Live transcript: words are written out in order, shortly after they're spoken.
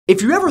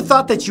If you ever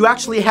thought that you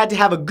actually had to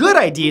have a good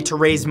idea to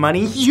raise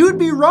money, you'd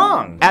be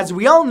wrong. As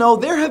we all know,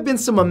 there have been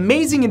some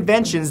amazing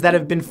inventions that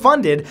have been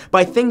funded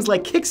by things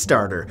like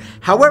Kickstarter.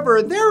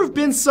 However, there have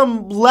been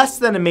some less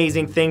than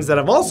amazing things that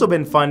have also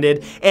been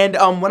funded, and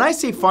when I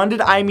say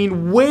funded, I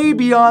mean way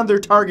beyond their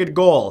target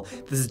goal.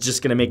 This is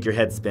just gonna make your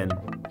head spin.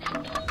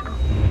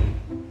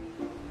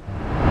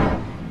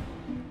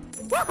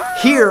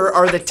 Here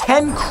are the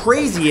 10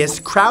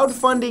 craziest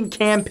crowdfunding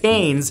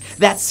campaigns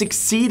that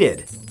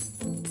succeeded.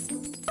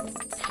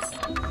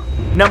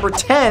 Number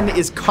 10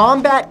 is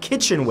combat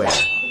kitchenware.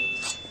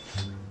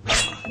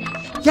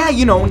 Yeah,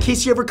 you know, in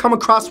case you ever come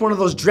across one of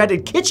those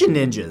dreaded kitchen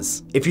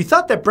ninjas. If you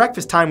thought that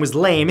breakfast time was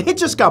lame, it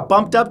just got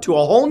bumped up to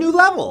a whole new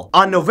level.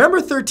 On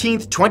November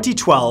 13th,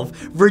 2012,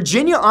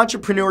 Virginia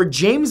entrepreneur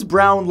James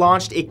Brown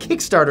launched a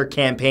Kickstarter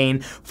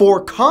campaign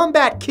for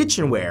combat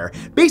kitchenware,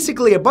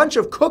 basically a bunch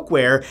of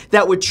cookware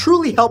that would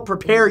truly help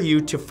prepare you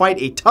to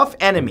fight a tough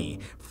enemy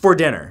for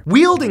dinner.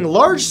 Wielding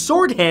large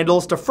sword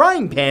handles to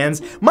frying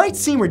pans might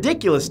seem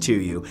ridiculous to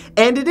you,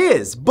 and it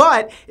is,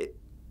 but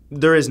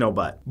there is no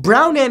but.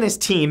 Brown and his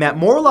team at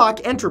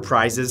Morlock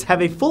Enterprises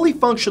have a fully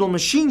functional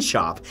machine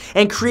shop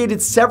and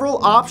created several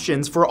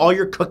options for all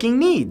your cooking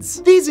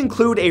needs. These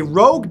include a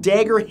rogue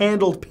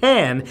dagger-handled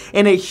pan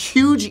and a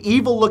huge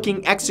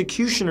evil-looking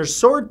executioner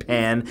sword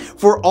pan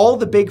for all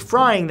the big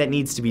frying that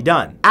needs to be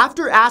done.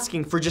 After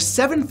asking for just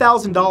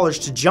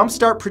 $7,000 to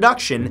jumpstart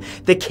production,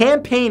 the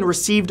campaign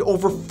received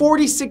over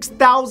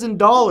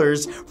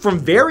 $46,000 from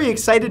very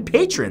excited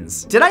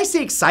patrons. Did I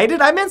say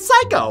excited? I meant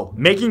psycho!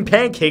 Making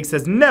pancakes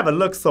has never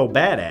looked so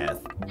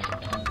badass.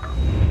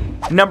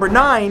 Number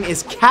 9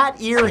 is cat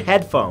ear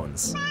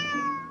headphones.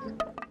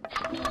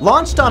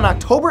 Launched on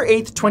October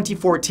 8th,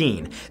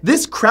 2014,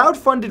 this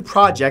crowdfunded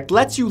project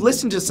lets you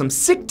listen to some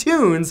sick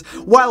tunes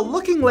while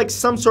looking like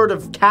some sort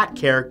of cat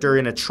character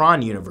in a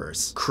Tron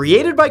universe.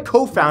 Created by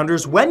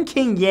co-founders Wen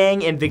King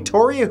Yang and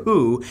Victoria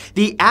Hu,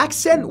 the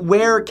Accent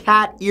Wear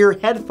cat ear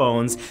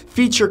headphones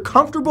feature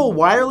comfortable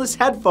wireless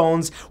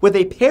headphones with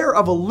a pair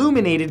of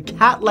illuminated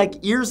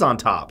cat-like ears on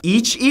top.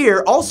 Each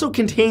ear also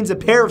contains a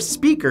pair of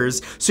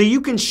speakers so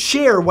you can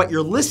share what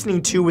you're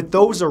listening to with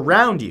those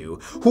around you,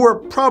 who are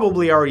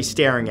probably already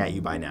staring at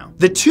you by now.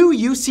 The two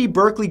UC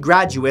Berkeley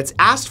graduates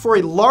asked for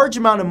a large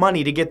amount of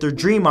money to get their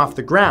dream off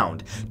the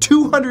ground,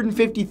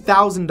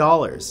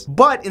 $250,000.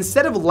 But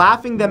instead of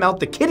laughing them out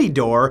the kitty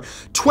door,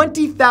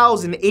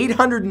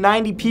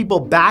 20,890 people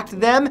backed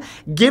them,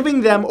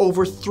 giving them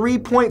over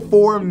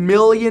 $3.4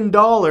 million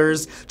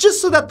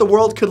just so that the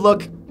world could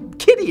look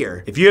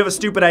kittier. If you have a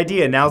stupid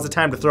idea, now's the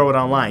time to throw it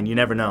online. You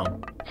never know.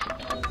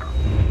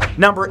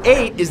 Number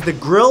 8 is the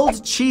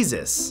grilled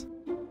Cheez-Its.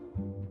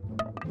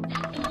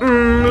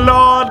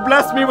 Lord,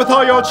 bless me with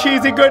all your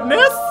cheesy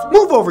goodness.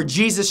 Move over,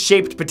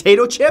 Jesus-shaped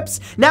potato chips.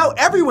 Now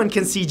everyone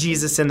can see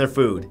Jesus in their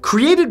food.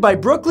 Created by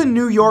Brooklyn,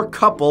 New York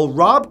couple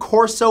Rob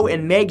Corso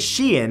and Meg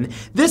Sheehan,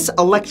 this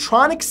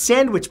electronic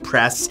sandwich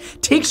press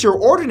takes your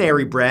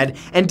ordinary bread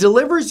and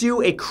delivers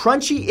you a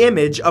crunchy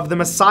image of the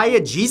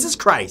Messiah, Jesus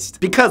Christ.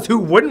 Because who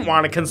wouldn't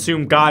want to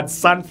consume God's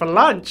son for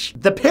lunch?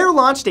 The pair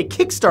launched a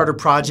Kickstarter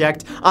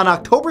project on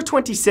October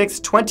 26,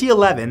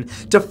 2011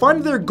 to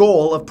fund their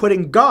goal of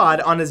putting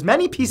God on as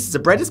many pieces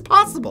of bread as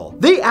possible.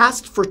 They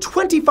asked for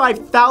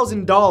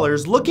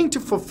 $25,000 looking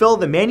to fulfill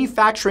the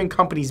manufacturing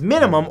company's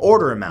minimum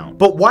order amount.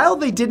 But while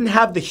they didn't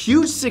have the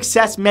huge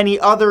success many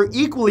other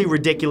equally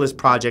ridiculous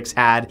projects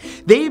had,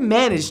 they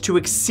managed to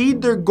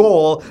exceed their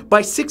goal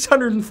by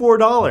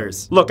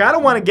 $604. Look, I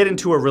don't want to get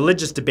into a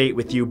religious debate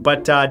with you,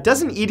 but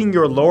doesn't eating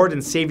your Lord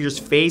and Savior's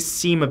face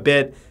seem a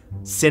bit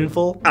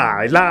sinful?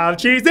 I love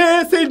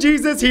Jesus and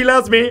Jesus, he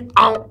loves me.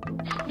 Ow.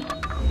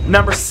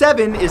 Number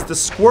 7 is the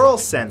squirrel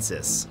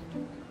census.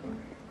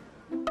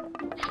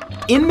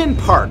 Inman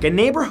Park, a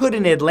neighborhood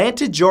in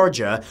Atlanta,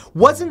 Georgia,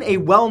 wasn't a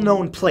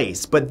well-known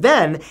place, but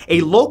then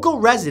a local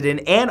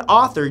resident and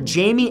author,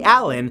 Jamie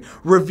Allen,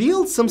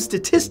 revealed some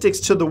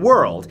statistics to the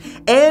world.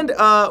 And,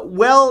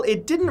 well,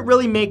 it didn't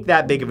really make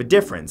that big of a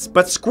difference,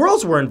 but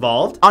squirrels were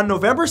involved. On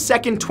November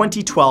 2nd,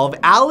 2012,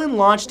 Allen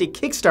launched a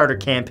Kickstarter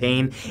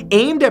campaign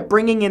aimed at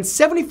bringing in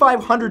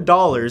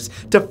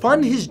 $7,500 to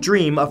fund his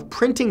dream of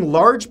printing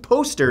large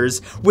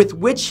posters with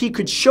which he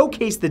could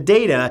showcase the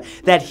data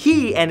that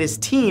he and his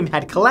team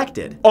had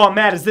collected. Oh,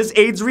 Matt, is this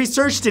AIDS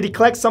research? Did he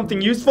collect something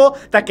useful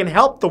that can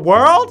help the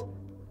world?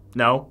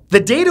 No.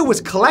 The data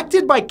was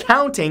collected by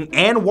counting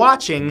and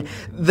watching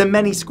the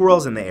many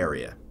squirrels in the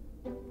area.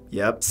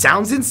 Yep.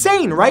 Sounds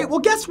insane, right? Well,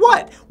 guess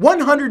what?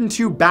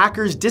 102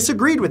 backers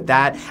disagreed with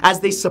that as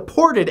they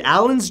supported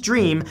Allen's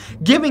dream,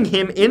 giving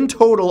him in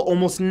total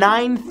almost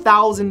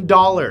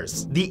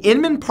 $9,000. The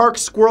Inman Park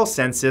squirrel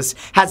census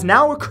has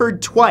now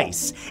occurred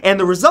twice, and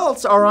the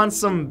results are on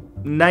some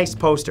nice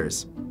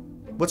posters.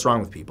 What's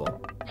wrong with people?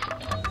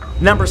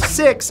 Number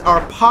 6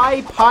 are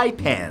pie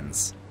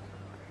pans.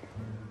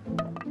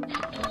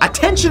 A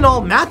Attention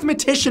all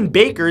mathematician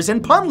bakers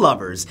and pun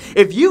lovers.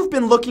 If you've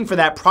been looking for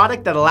that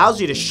product that allows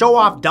you to show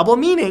off double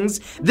meanings,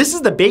 this is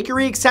the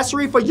bakery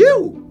accessory for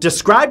you.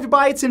 Described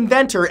by its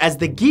inventor as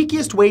the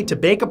geekiest way to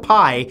bake a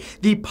pie,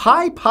 the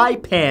Pie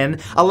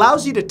Pan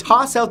allows you to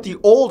toss out the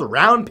old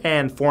round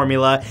pan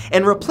formula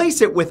and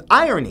replace it with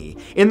irony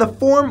in the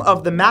form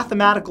of the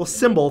mathematical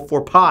symbol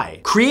for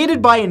pi.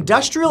 Created by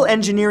industrial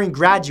engineering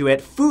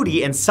graduate,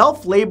 foodie, and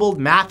self-labeled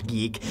math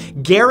geek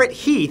Garrett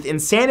Heath in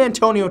San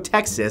Antonio,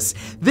 Texas,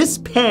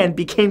 this pan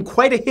became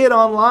quite a hit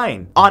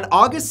online. On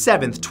August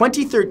 7th,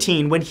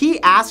 2013, when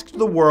he asked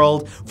the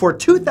world for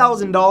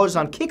 $2,000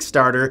 on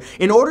Kickstarter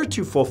in order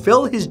to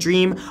fulfill his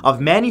dream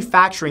of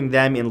manufacturing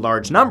them in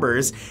large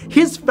numbers,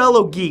 his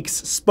fellow geeks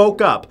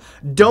spoke up,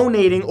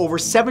 donating over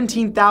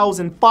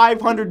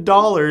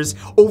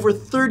 $17,500 over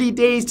 30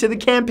 days to the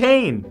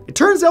campaign. It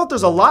turns out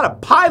there's a lot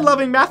of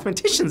pie-loving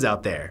mathematicians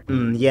out there.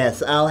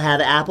 Yes, I'll have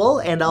apple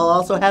and I'll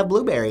also have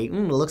blueberry. It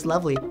looks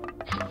lovely.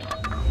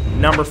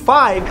 Number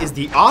 5 is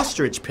the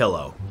ostrich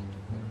pillow.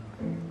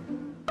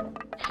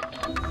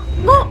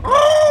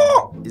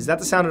 Is that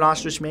the sound an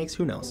ostrich makes?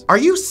 Who knows? Are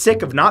you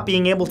sick of not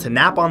being able to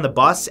nap on the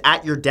bus,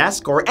 at your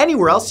desk, or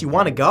anywhere else you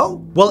want to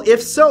go? Well,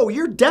 if so,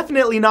 you're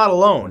definitely not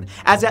alone,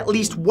 as at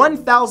least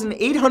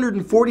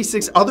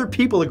 1,846 other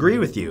people agree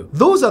with you.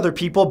 Those other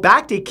people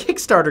backed a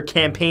Kickstarter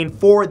campaign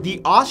for the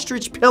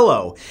ostrich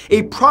pillow,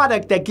 a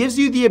product that gives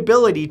you the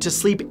ability to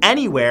sleep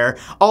anywhere,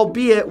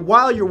 albeit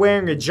while you're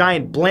wearing a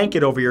giant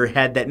blanket over your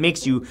head that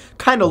makes you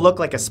kind of look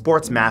like a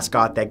sports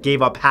mascot that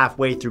gave up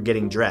halfway through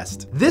getting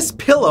dressed. This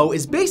pillow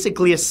is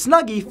basically a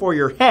snuggie for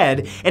your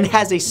head and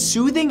has a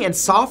soothing and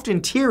soft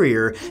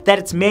interior that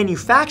its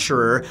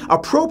manufacturer,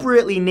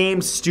 appropriately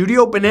named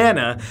Studio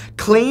Banana,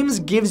 claims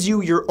gives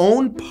you your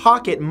own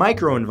pocket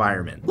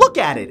microenvironment. Look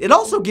at it. It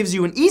also gives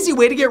you an easy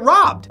way to get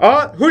robbed.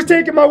 Who's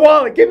taking my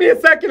wallet? Give me a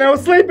second, I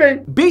was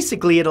sleeping.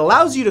 Basically, it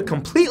allows you to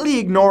completely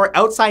ignore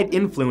outside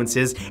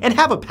influences and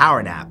have a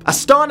power nap.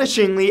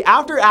 Astonishingly,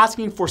 after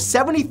asking for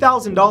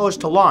 $70,000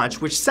 to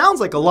launch, which sounds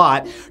like a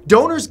lot,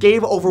 donors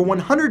gave over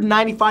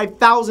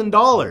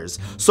 $195,000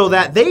 so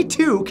that they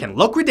too can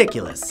look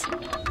ridiculous.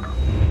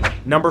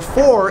 Number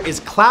 4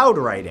 is cloud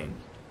writing.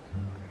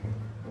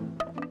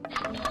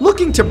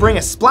 Looking to bring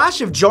a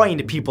splash of joy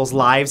into people's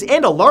lives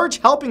and a large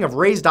helping of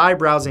raised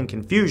eyebrows and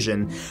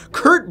confusion,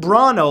 Kurt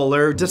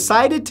Braunohler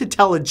decided to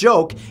tell a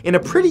joke in a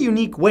pretty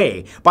unique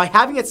way by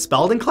having it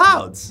spelled in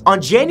clouds.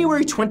 On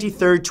January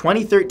 23,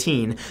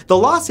 2013, the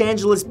Los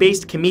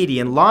Angeles-based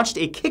comedian launched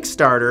a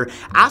Kickstarter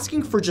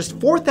asking for just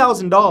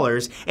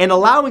 $4,000 and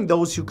allowing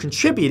those who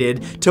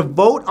contributed to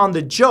vote on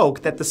the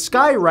joke that the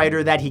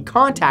skywriter that he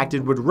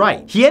contacted would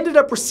write. He ended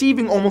up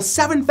receiving almost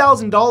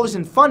 $7,000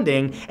 in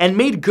funding and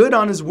made good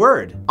on his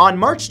word. On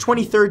March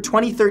 23,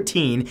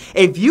 2013,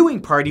 a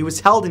viewing party was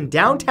held in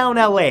downtown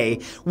LA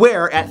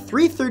where, at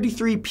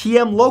 3:33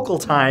 p.m. local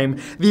time,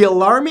 the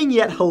alarming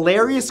yet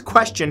hilarious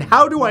question,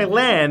 "How do I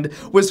land?"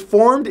 was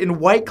formed in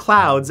white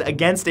clouds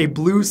against a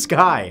blue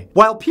sky.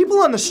 While people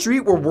on the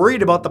street were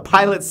worried about the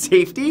pilot's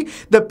safety,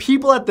 the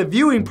people at the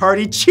viewing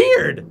party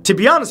cheered. To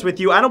be honest with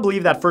you, I don't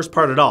believe that first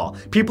part at all.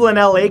 People in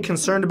LA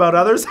concerned about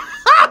others?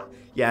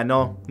 Yeah,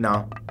 no.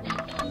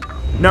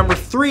 Number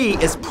 3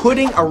 is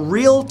putting a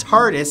real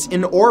TARDIS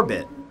in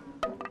orbit.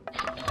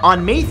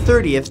 On May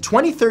 30th,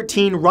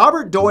 2013,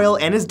 Robert Doyle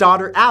and his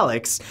daughter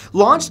Alex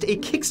launched a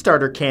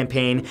Kickstarter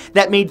campaign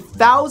that made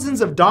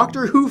thousands of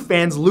Doctor Who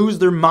fans lose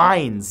their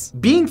minds.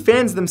 Being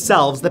fans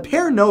themselves, the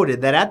pair noted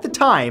that at the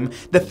time,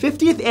 the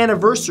 50th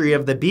anniversary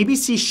of the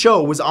BBC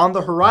show was on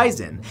the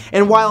horizon,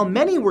 and while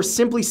many were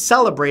simply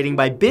celebrating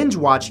by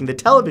binge-watching the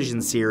television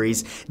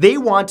series, they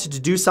wanted to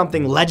do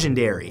something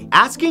legendary.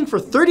 Asking for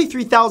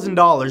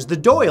 $33,000, the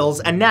Doyles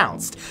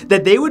announced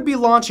that they would be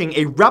launching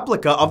a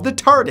replica of the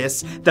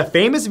TARDIS, the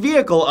famous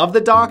vehicle of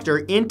the Doctor,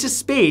 into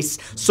space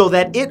so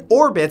that it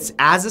orbits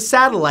as a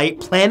satellite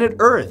planet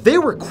Earth. They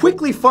were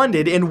quickly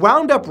funded and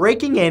wound up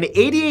raking in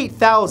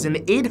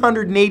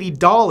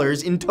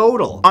 $88,880 in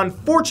total.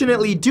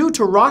 Unfortunately, due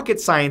to rocket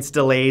science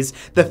delays,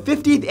 the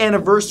 50th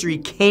anniversary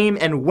came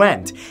and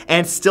went,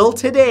 and still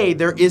today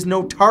there is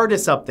no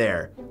TARDIS up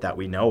there that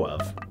we know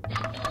of.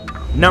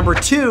 Number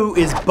 2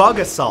 is bug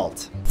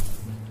assault.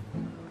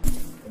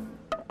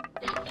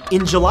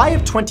 In July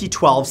of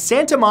 2012,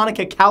 Santa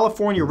Monica,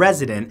 California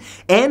resident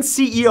and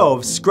CEO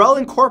of Skrull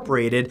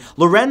Incorporated,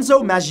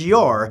 Lorenzo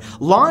Maggiore,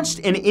 launched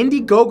an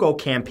Indiegogo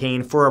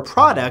campaign for a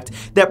product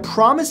that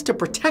promised to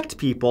protect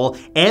people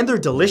and their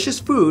delicious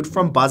food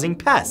from buzzing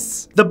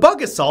pests. The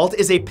Bug Assault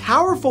is a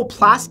powerful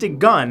plastic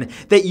gun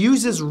that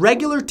uses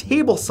regular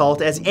table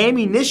salt as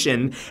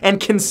ammunition and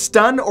can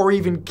stun or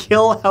even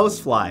kill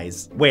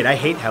houseflies. Wait, I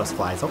hate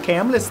houseflies. Okay,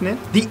 I'm listening.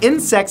 The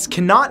insects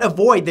cannot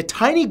avoid the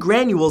tiny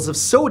granules of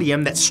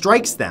sodium that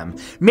strikes them,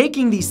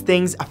 making these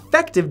things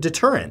effective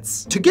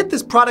deterrents. To get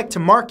this product to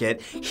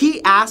market,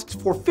 he asked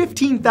for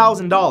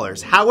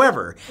 $15,000.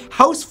 However,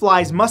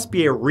 houseflies must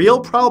be a real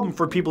problem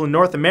for people in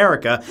North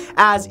America,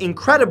 as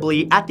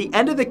incredibly, at the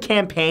end of the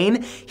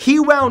campaign,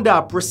 he wound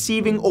up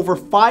receiving over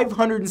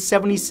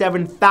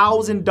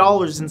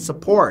 $577,000 in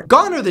support.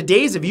 Gone are the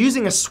days of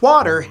using a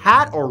swatter,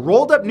 hat, or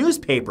rolled up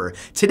newspaper.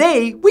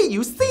 Today, we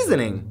use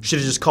seasoning.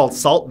 Should've just called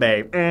Salt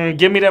Bae.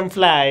 Give me them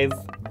flies.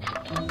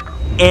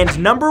 And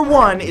number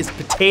 1 is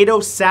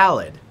potato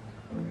salad.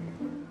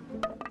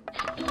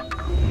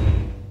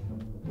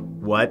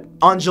 What?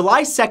 On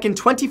July 2nd,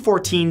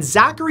 2014,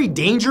 Zachary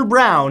Danger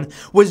Brown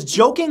was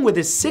joking with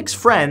his 6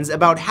 friends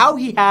about how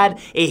he had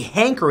a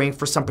hankering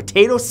for some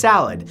potato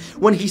salad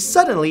when he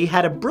suddenly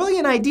had a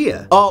brilliant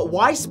idea.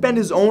 Why spend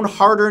his own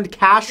hard-earned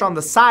cash on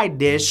the side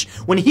dish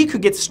when he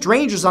could get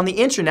strangers on the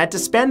internet to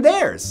spend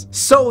theirs?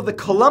 So the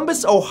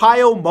Columbus,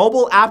 Ohio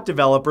mobile app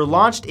developer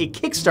launched a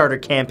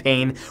Kickstarter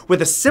campaign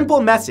with a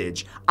simple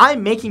message: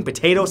 I'm making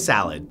potato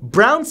salad.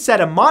 Brown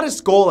set a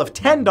modest goal of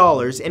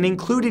 $10 and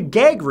included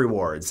gag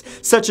rewards,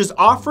 such as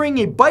offering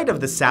a bite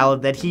of the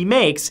salad that he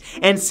makes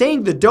and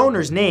saying the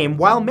donor's name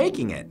while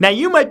making it. Now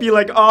you might be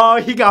like, oh,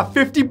 he got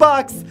 50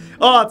 bucks.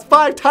 Oh, it's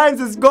 5 times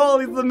his goal.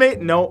 He's the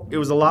mate. No, it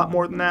was a lot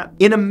more than that.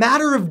 In a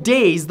matter of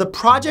days, the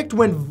project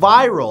went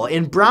viral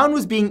and Brown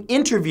was being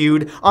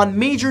interviewed on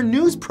major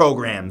news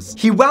programs.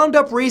 He wound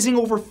up raising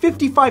over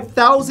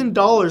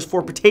 $55,000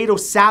 for potato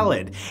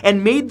salad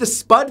and made the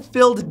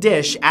spud-filled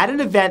dish at an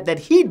event that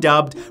he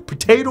dubbed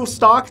Potato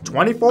Stock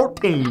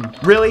 2014.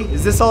 Really?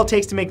 Is this all it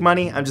takes to make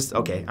money?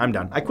 Okay, I'm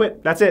done. I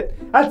quit. That's it.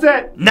 That's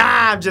it.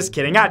 Nah, I'm just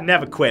kidding. I'd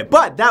never quit.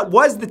 But that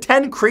was the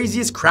 10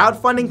 craziest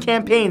crowdfunding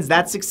campaigns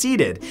that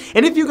succeeded.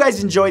 And if you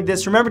guys enjoyed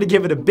this, remember to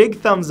give it a big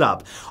thumbs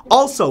up.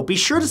 Also, be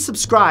sure to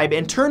subscribe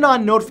and turn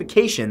on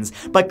notifications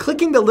by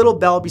clicking the little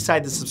bell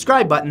beside the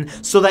subscribe button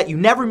so that you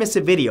never miss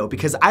a video,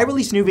 because I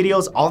release new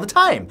videos all the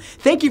time.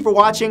 Thank you for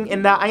watching,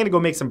 and I'm gonna go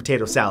make some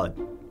potato salad.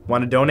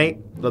 Want to donate?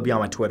 It'll be on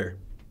my Twitter.